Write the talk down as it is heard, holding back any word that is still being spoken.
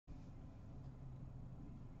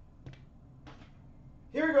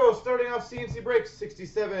Here we go, starting off CNC breaks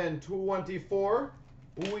 67-24.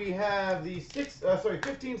 We have the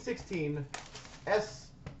 15-16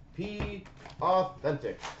 SP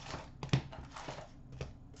Authentic.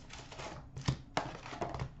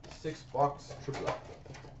 6-box triple up.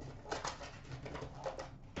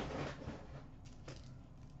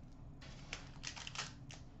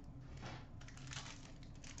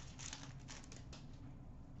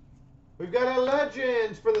 We've got a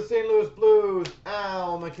Legends for the St. Louis Blues,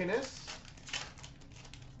 Al McInnes.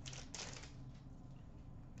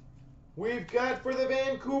 We've got for the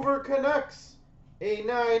Vancouver Canucks, a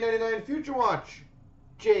 $9.99 Future Watch,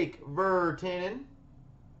 Jake Virtanen.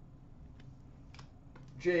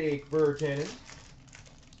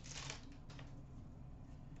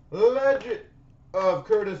 Legend of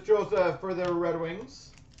Curtis Joseph for the Red Wings.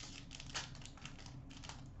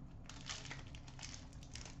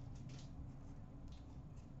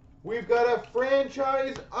 We've got a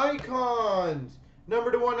franchise icons,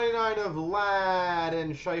 number /199 of Ladd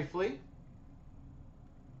and Scheifele.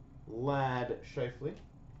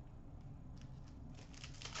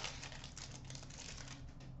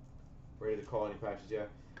 Ready to call any patches, yeah.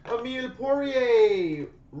 Emile Poirier,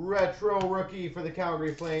 retro rookie for the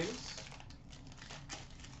Calgary Flames.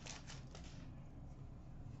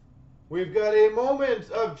 We've got a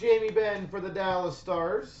moment of Jamie Benn for the Dallas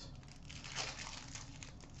Stars.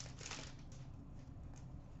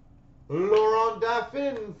 Laurent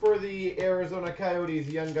Dauphin for the Arizona Coyotes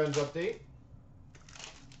Young Guns update.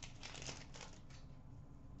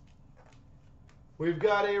 We've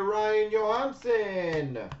got a Ryan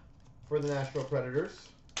Johansson for the Nashville Predators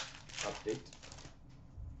update.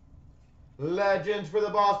 Legends for the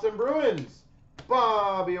Boston Bruins,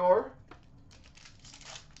 Bobby Orr.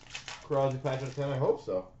 Crosby patch out of 10, I hope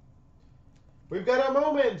so. We've got a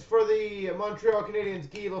moment for the Montreal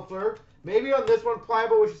Canadiens, Guy Lafleur. Maybe on this one,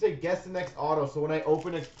 Pliable, we should say guess the next auto. So when I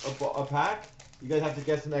open a pack, you guys have to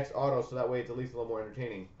guess the next auto. So that way it's at least a little more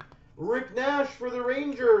entertaining. Rick Nash for the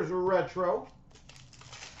Rangers, retro.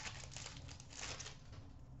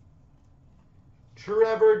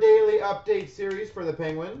 Trevor Daly update series for the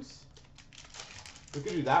Penguins. We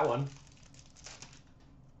could do that one.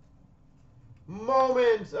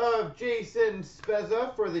 Moments of Jason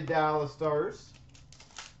Spezza for the Dallas Stars.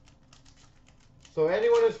 So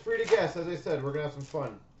anyone is free to guess. As I said, we're going to have some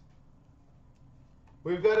fun.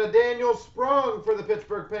 We've got a Daniel Sprong for the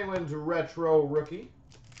Pittsburgh Penguins retro rookie.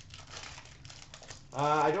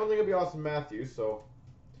 I don't think it'll be Austin Matthews, so.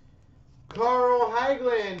 Carl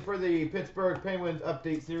Hagelin for the Pittsburgh Penguins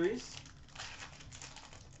update series.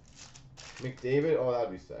 McDavid, oh,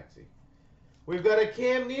 that'd be sexy. We've got a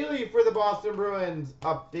Cam Neely for the Boston Bruins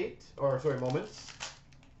update, or sorry, moments.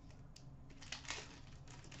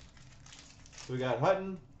 So we got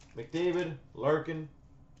Hutton, McDavid, Larkin.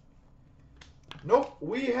 Nope,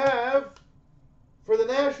 we have for the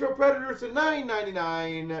Nashville Predators a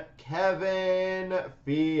 $9.99 Kevin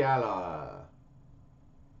Fiala.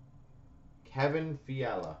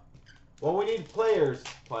 Well, we need players,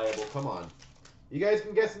 Pliable. Come on. You guys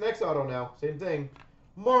can guess the next auto now. Same thing.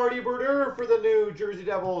 Marty Brodeur for the New Jersey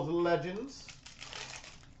Devils Legends.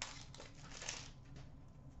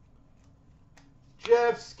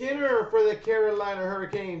 Jeff Skinner for the Carolina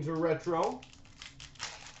Hurricanes retro.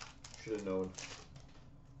 Should have known.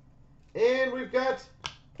 And we've got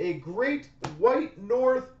a Great White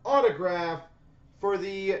North autograph for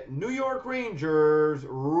the New York Rangers,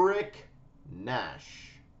 Rick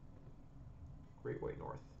Nash. Great White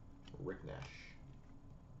North, Rick Nash.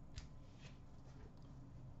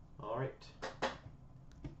 All right.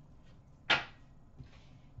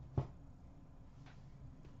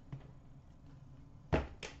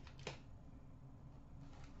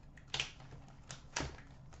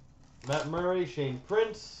 Matt Murray, Shane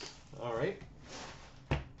Prince. All right.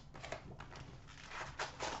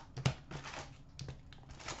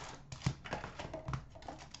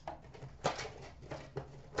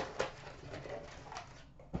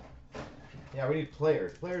 Yeah, we need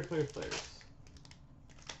players. Players.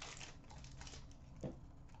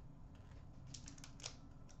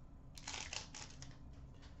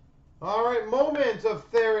 All right, moments of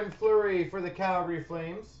Theoren Fleury for the Calgary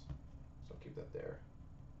Flames. So keep that there.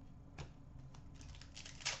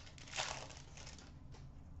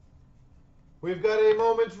 We've got a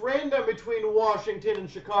moment's random between Washington and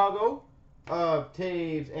Chicago of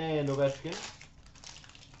Taves and Ovechkin.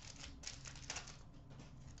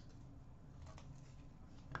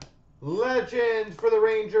 Legends for the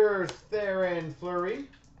Rangers, Theoren Fleury.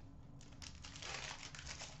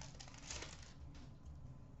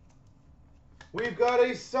 We've got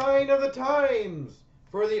a sign of the times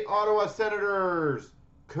for the Ottawa Senators,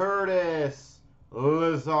 Curtis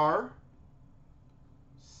Lazar.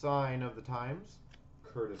 Sign of the times.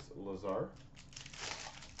 Curtis Lazar.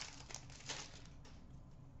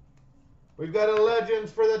 We've got a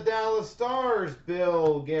Legends for the Dallas Stars,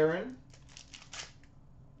 Bill Guerin.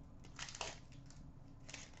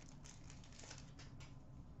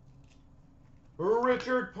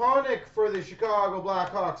 Richard Panik for the Chicago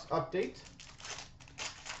Blackhawks update.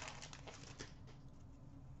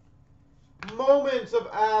 Moments of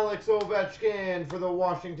Alex Ovechkin for the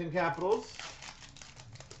Washington Capitals.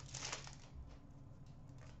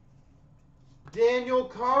 Daniel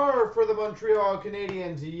Carr for the Montreal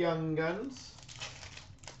Canadiens Young Guns.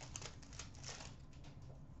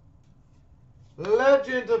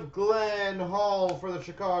 Legend of Glenn Hall for the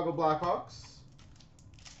Chicago Blackhawks.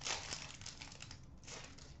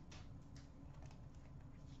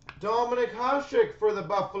 Dominic Hasek for the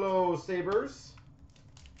Buffalo Sabres.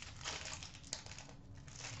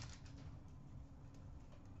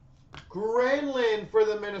 Granlund for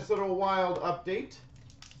the Minnesota Wild update.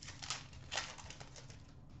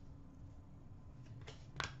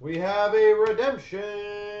 We have a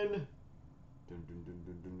redemption.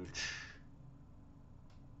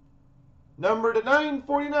 Number to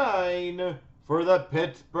 949 for the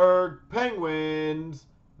Pittsburgh Penguins,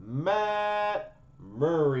 Matt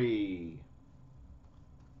Murray.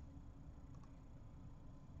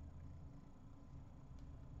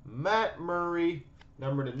 Matt Murray,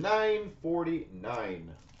 number to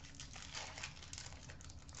 949.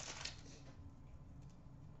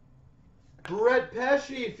 Brett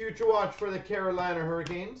Pesce, Future Watch for the Carolina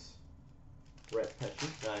Hurricanes. Brett Pesce,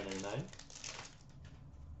 999.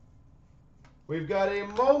 We've got a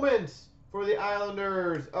moment for the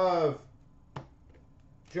Islanders of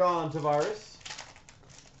John Tavares.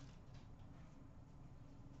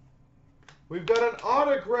 We've got an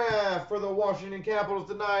autograph for the Washington Capitals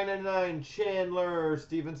to 999, Chandler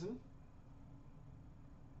Stevenson.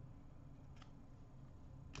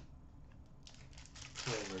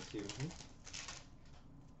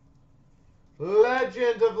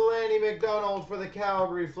 Legend of Lanny McDonald for the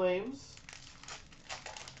Calgary Flames.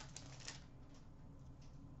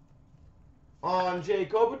 Anze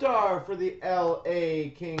Kopitar for the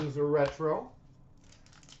LA Kings Retro.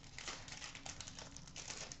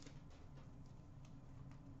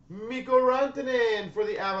 Mikko Rantanen for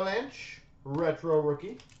the Avalanche Retro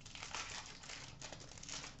Rookie.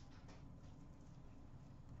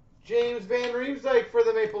 James Van Riemsdyk for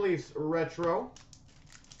the Maple Leafs Retro.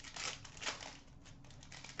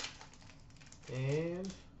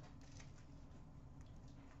 And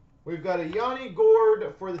we've got a Yanni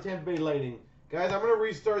Gourde for the Tampa Bay Lightning. Guys, I'm going to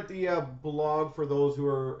restart the blog for those who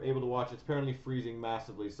are able to watch. It's apparently freezing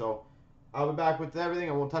massively. So I'll be back with everything.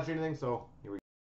 I won't touch anything. So here we go.